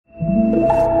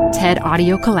TED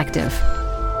Audio Collective.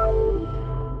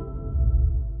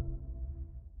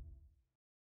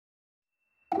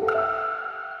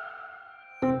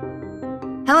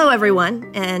 Hello, everyone,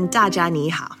 and 大家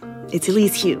你好. It's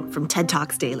Elise Hu from TED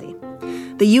Talks Daily.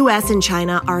 The U.S. and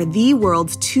China are the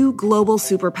world's two global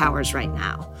superpowers right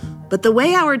now. But the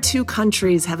way our two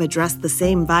countries have addressed the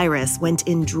same virus went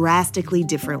in drastically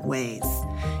different ways.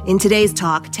 In today's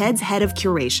talk, TED's head of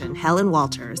curation, Helen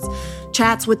Walters,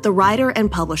 chats with the writer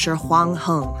and publisher Huang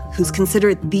Hung, who's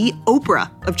considered the Oprah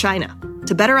of China,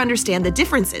 to better understand the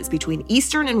differences between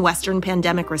Eastern and Western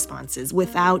pandemic responses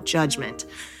without judgment.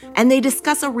 And they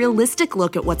discuss a realistic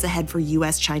look at what's ahead for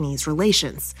U.S.-Chinese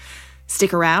relations.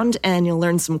 Stick around and you'll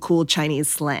learn some cool Chinese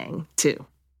slang, too.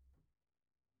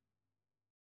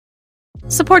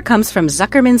 Support comes from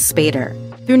Zuckerman Spader.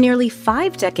 Through nearly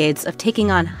 5 decades of taking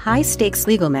on high-stakes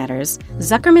legal matters,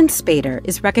 Zuckerman Spader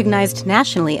is recognized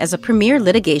nationally as a premier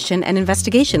litigation and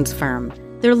investigations firm.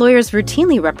 Their lawyers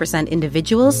routinely represent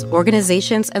individuals,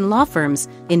 organizations, and law firms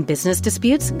in business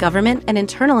disputes, government and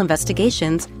internal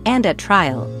investigations, and at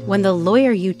trial, when the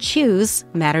lawyer you choose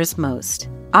matters most.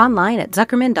 Online at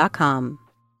Zuckerman.com.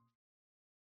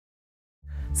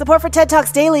 Support for TED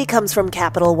Talks Daily comes from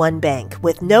Capital One Bank.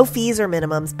 With no fees or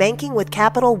minimums, banking with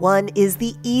Capital One is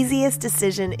the easiest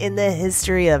decision in the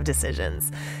history of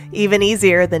decisions. Even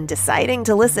easier than deciding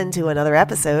to listen to another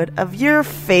episode of your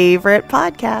favorite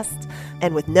podcast.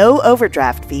 And with no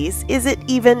overdraft fees, is it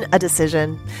even a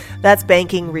decision? That's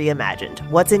banking reimagined.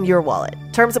 What's in your wallet?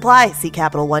 Terms apply. See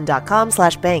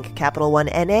CapitalOne.com/bank. Capital One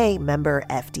N.A. member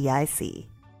FDIC.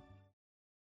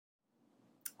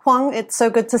 Huang, it's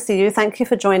so good to see you. Thank you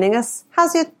for joining us.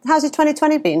 How's your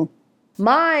 2020 been?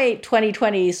 My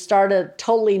 2020 started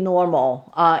totally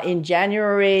normal. In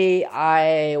January,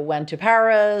 I went to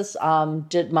Paris,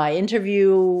 did my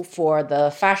interview for the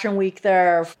Fashion Week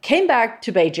there, came back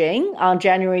to Beijing on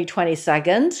January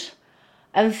 22nd,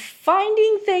 and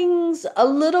finding things a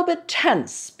little bit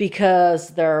tense because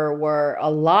there were a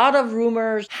lot of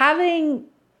rumors. Having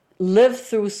lived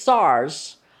through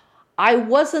SARS, I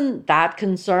wasn't that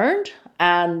concerned.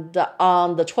 And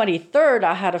on the 23rd,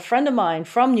 I had a friend of mine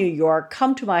from New York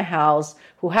come to my house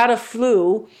who had a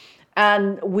flu,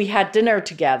 and we had dinner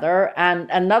together. And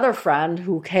another friend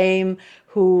who came,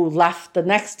 who left the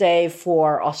next day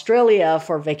for Australia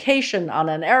for vacation on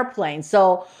an airplane.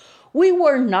 So we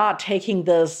were not taking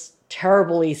this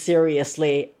terribly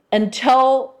seriously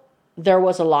until there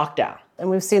was a lockdown. And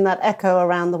we've seen that echo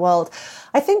around the world.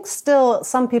 I think still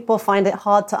some people find it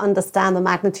hard to understand the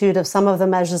magnitude of some of the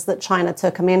measures that China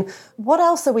took. I mean, what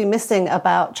else are we missing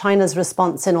about China's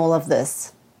response in all of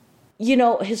this? You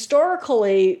know,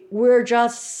 historically, we're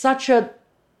just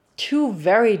two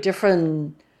very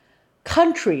different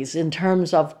countries in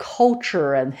terms of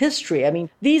culture and history. I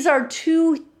mean, these are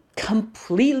two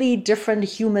completely different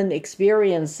human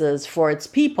experiences for its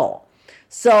people.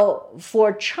 So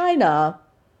for China,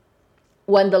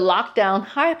 when the lockdown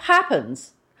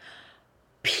happens,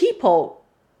 people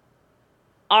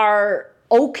are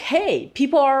okay.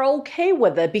 People are okay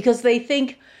with it because they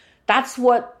think that's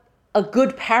what a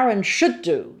good parent should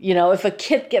do. You know, if a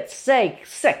kid gets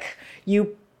sick,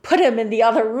 you put him in the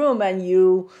other room and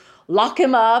you lock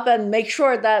him up and make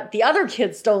sure that the other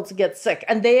kids don't get sick.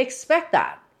 And they expect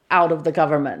that out of the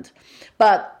government.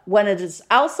 But when it is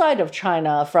outside of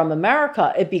China, from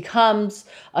America, it becomes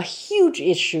a huge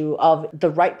issue of the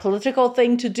right political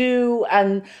thing to do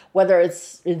and whether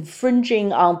it's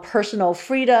infringing on personal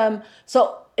freedom.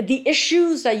 So the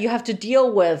issues that you have to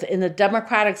deal with in a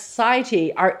democratic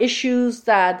society are issues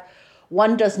that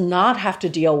one does not have to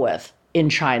deal with in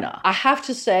China. I have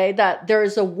to say that there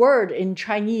is a word in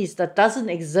Chinese that doesn't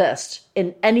exist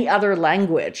in any other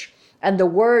language, and the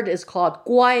word is called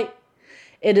乖.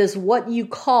 It is what you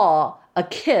call a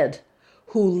kid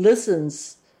who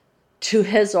listens to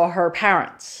his or her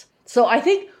parents. So I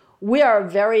think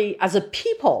as a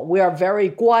people, we are very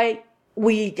乖.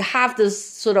 We have this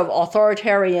sort of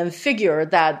authoritarian figure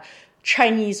that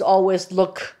Chinese always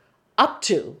look up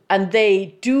to, and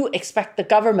they do expect the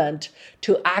government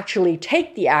to actually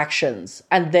take the actions,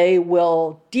 and they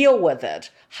will deal with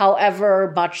it.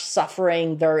 However much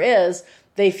suffering there is,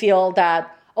 they feel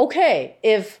that, okay,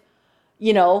 if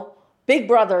Big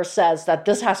Brother says that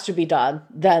this has to be done,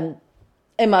 then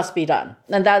it must be done.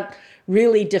 And that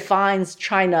really defines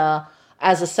China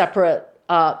as a separate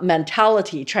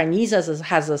mentality. Chinese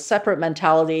has a separate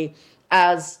mentality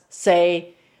as,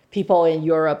 say, people in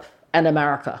Europe and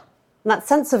America. And that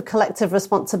sense of collective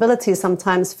responsibility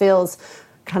sometimes feels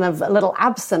kind of a little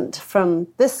absent from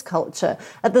this culture.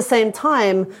 At the same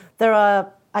time, there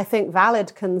are I think,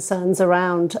 valid concerns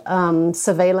around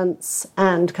surveillance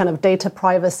and kind of data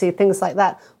privacy, things like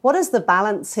that. What is the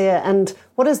balance here, and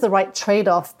what is the right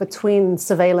trade-off between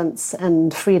surveillance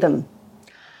and freedom?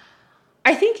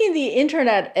 I think in the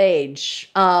internet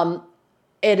age,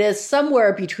 it is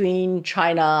somewhere between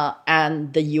China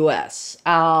and the US.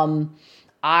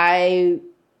 I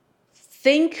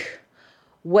think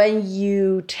when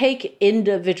you take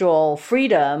individual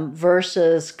freedom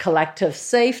versus collective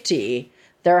safety,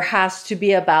 there has to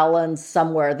be a balance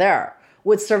somewhere there.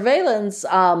 With surveillance,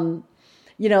 the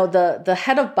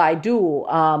head of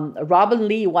Baidu, Robin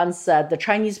Li, once said the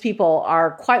Chinese people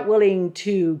are quite willing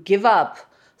to give up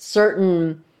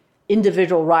certain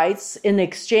individual rights in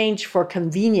exchange for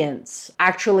convenience.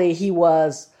 Actually, he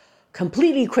was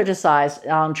completely criticized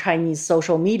on Chinese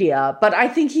social media, but I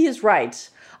think he is right.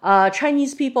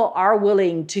 Chinese people are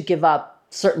willing to give up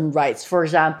certain rights. For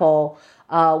example,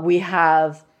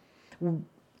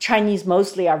 Chinese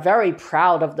mostly are very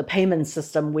proud of the payment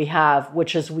system we have,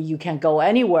 which is you can go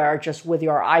anywhere just with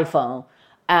your iPhone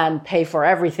and pay for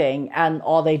everything, and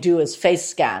all they do is face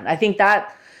scan. I think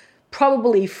that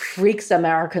probably freaks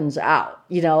Americans out.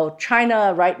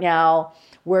 China right now,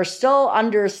 we're still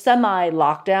under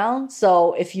semi-lockdown.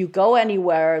 So if you go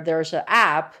anywhere, there's an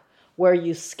app where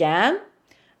you scan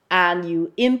and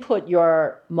you input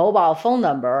your mobile phone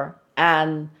number,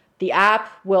 and the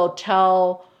app will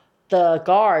tell the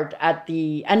guard at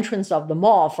the entrance of the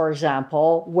mall, for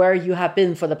example, where you have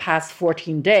been for the past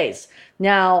 14 days.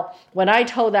 Now, when I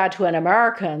told that to an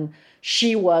American,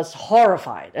 she was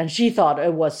horrified, and she thought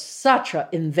it was such an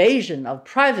invasion of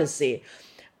privacy.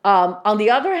 On the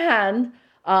other hand,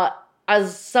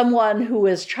 as someone who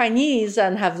is Chinese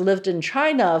and have lived in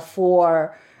China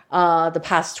for the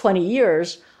past 20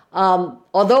 years,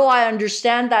 although I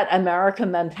understand that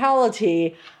American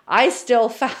mentality, I still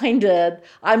find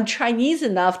I'm Chinese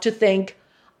enough to think,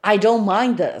 I don't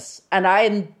mind this, and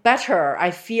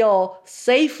I feel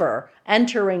safer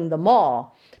entering the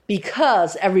mall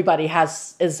because everybody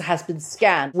has been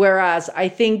scanned. Whereas I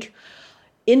think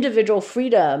individual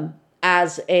freedom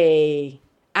as a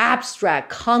abstract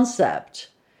concept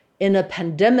in a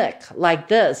pandemic like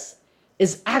this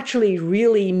is actually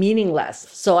really meaningless.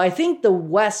 So I think the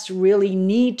West really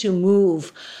need to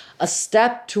move a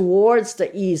step towards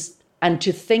the East and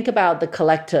to think about the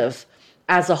collective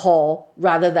as a whole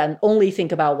rather than only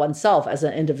think about oneself as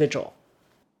an individual.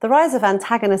 The rise of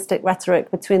antagonistic rhetoric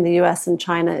between the US and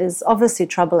China is obviously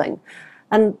troubling.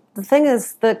 And the thing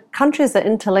is, the countries are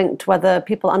interlinked whether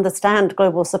people understand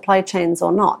global supply chains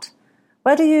or not.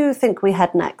 Where do you think we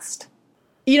head next?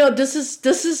 This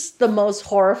is the most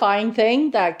horrifying thing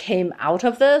that came out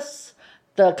of this.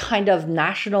 The kind of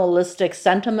nationalistic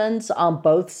sentiments on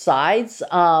both sides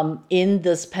in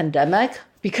this pandemic.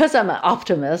 Because I'm an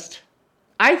optimist,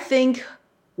 I think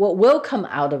what will come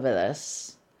out of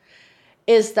this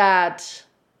is that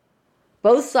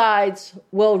both sides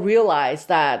will realize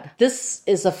that this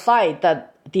is a fight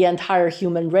that the entire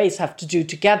human race have to do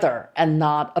together and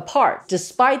not apart.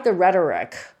 Despite the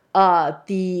rhetoric,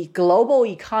 the global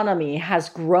economy has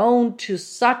grown to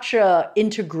such an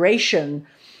integration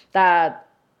that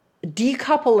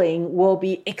decoupling will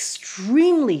be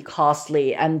extremely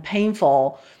costly and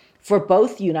painful for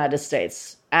both the United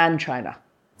States and China.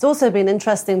 It's also been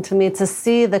interesting to me to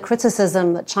see the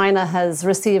criticism that China has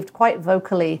received quite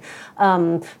vocally.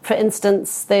 For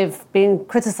instance, they've been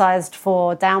criticized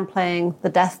for downplaying the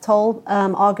death toll,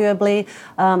 arguably.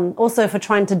 Also for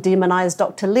trying to demonize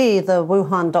Dr. Li, the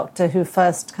Wuhan doctor who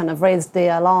first kind of raised the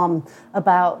alarm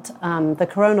about the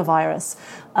coronavirus.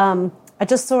 I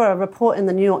just saw a report in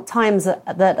the New York Times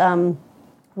that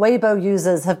Weibo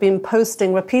users have been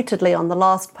posting repeatedly on the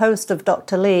last post of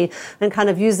Dr. Li and kind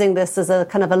of using this as a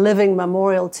kind of a living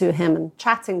memorial to him and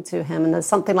chatting to him. And there's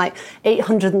something like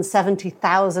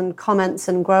 870,000 comments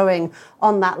and growing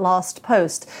on that last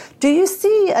post. Do you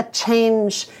see a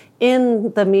change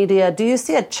in the media? Do you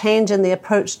see a change in the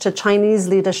approach to Chinese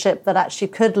leadership that actually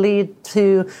could lead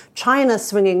to China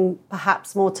swinging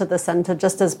perhaps more to the center,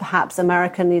 just as perhaps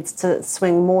America needs to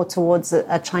swing more towards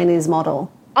a Chinese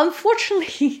model?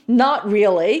 Unfortunately, not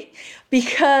really,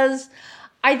 because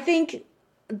I think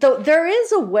there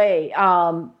is a way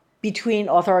between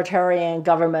authoritarian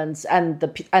governments and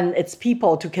its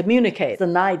people to communicate. The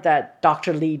night that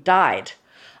Dr. Li died,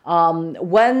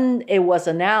 when it was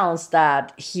announced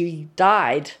that he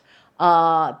died,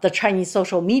 the Chinese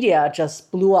social media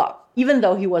just blew up. Even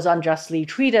though he was unjustly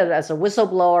treated as a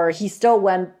whistleblower, he still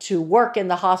went to work in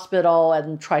the hospital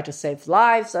and tried to save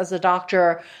lives as a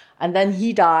doctor. And then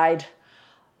he died.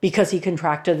 because he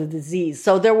contracted the disease.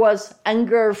 So there was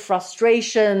anger,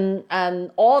 frustration,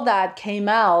 and all that came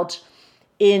out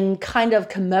in kind of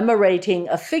commemorating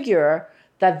a figure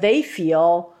that they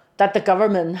feel that the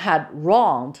government had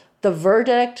wronged. The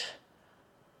verdict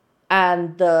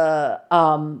and the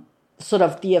sort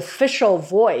of the official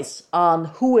voice on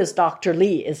who is Dr.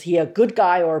 Li, is he a good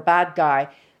guy or a bad guy,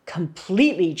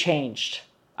 completely changed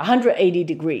 180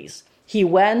 degrees. He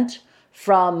went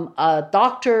from a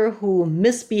doctor who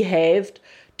misbehaved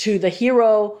to the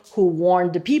hero who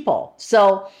warned the people.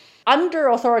 So under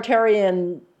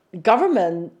authoritarian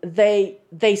government, they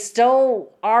still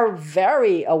are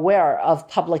very aware of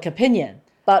public opinion.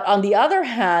 But on the other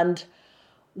hand,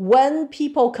 when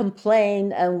people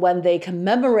complain and when they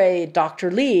commemorate Dr.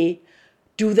 Li,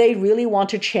 do they really want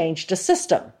to change the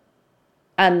system?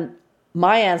 And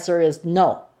my answer is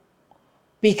no,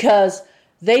 because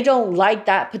they don't like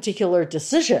that particular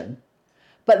decision,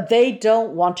 but they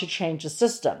don't want to change the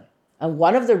system. And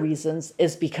one of the reasons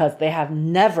is because they have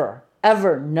never,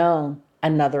 ever known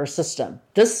another system.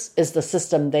 This is the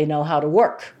system they know how to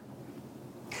work.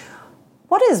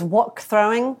 What is wok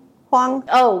throwing, Huang?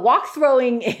 Oh, wok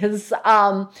throwing is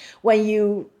when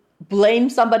you blame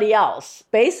somebody else.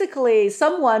 Basically,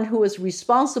 someone who is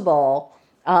responsible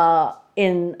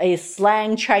in a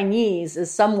slang Chinese is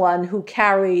someone who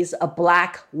carries a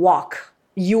black wok.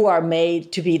 You are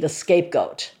made to be the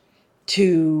scapegoat,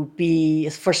 to be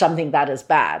for something that is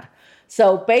bad.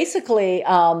 So basically,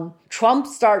 Trump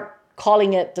started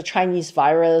calling it the Chinese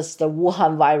virus, the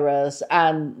Wuhan virus,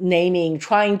 and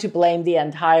trying to blame the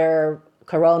entire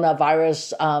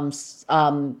coronavirus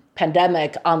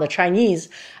pandemic on the Chinese.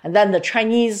 And then the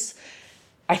Chinese,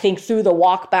 I think, threw the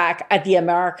wok back at the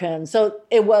Americans. So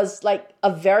it was like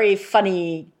a very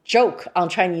funny joke on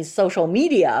Chinese social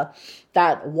media,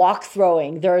 that wok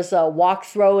throwing. There's a wok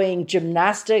throwing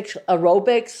gymnastics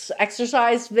aerobics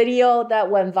exercise video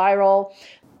that went viral.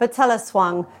 But tell us,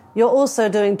 Huang, you're also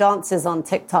doing dances on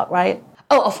TikTok, right?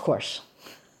 Oh, of course.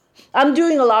 I'm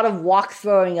doing a lot of wok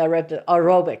throwing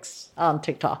aerobics on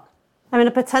TikTok. I mean,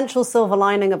 a potential silver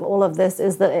lining of all of this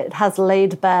is that it has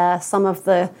laid bare some of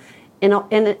the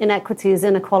inequities,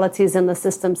 inequalities in the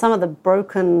system, some of the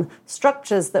broken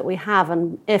structures that we have.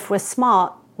 And if we're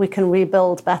smart, we can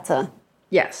rebuild better.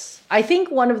 Yes. I think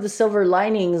one of the silver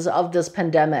linings of this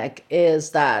pandemic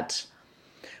is that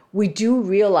we do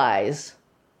realize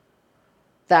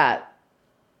that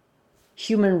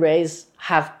human race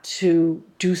have to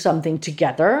do something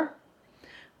together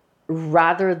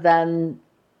rather than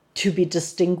to be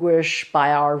distinguished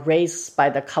by our race, by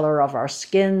the color of our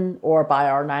skin, or by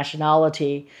our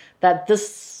nationality, that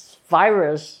this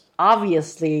virus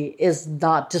obviously is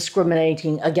not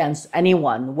discriminating against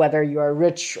anyone, whether you're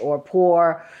rich or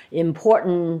poor,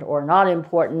 important or not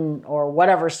important, or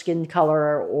whatever skin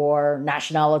color or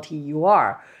nationality you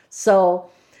are. So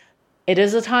it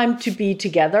is a time to be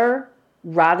together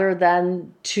rather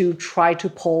than to try to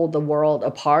pull the world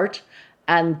apart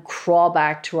and crawl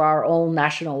back to our own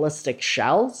nationalistic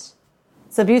shells.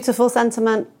 It's a beautiful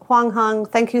sentiment. Huang Hung,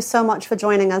 thank you so much for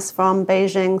joining us from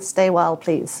Beijing. Stay well,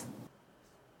 please.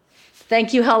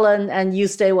 Thank you, Helen, and you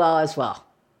stay well as well.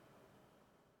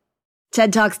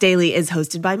 TED Talks Daily is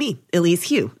hosted by me, Elise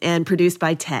Hu, and produced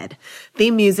by TED.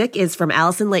 Theme music is from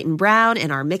Allison Leighton Brown,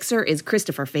 and our mixer is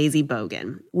Christopher Fazy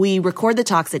Bogan. We record the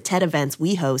talks at TED events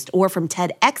we host or from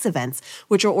TEDx events,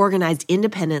 which are organized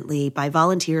independently by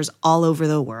volunteers all over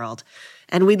the world.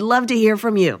 And we'd love to hear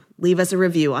from you. Leave us a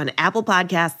review on Apple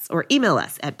Podcasts or email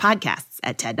us at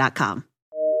podcasts@ted.com.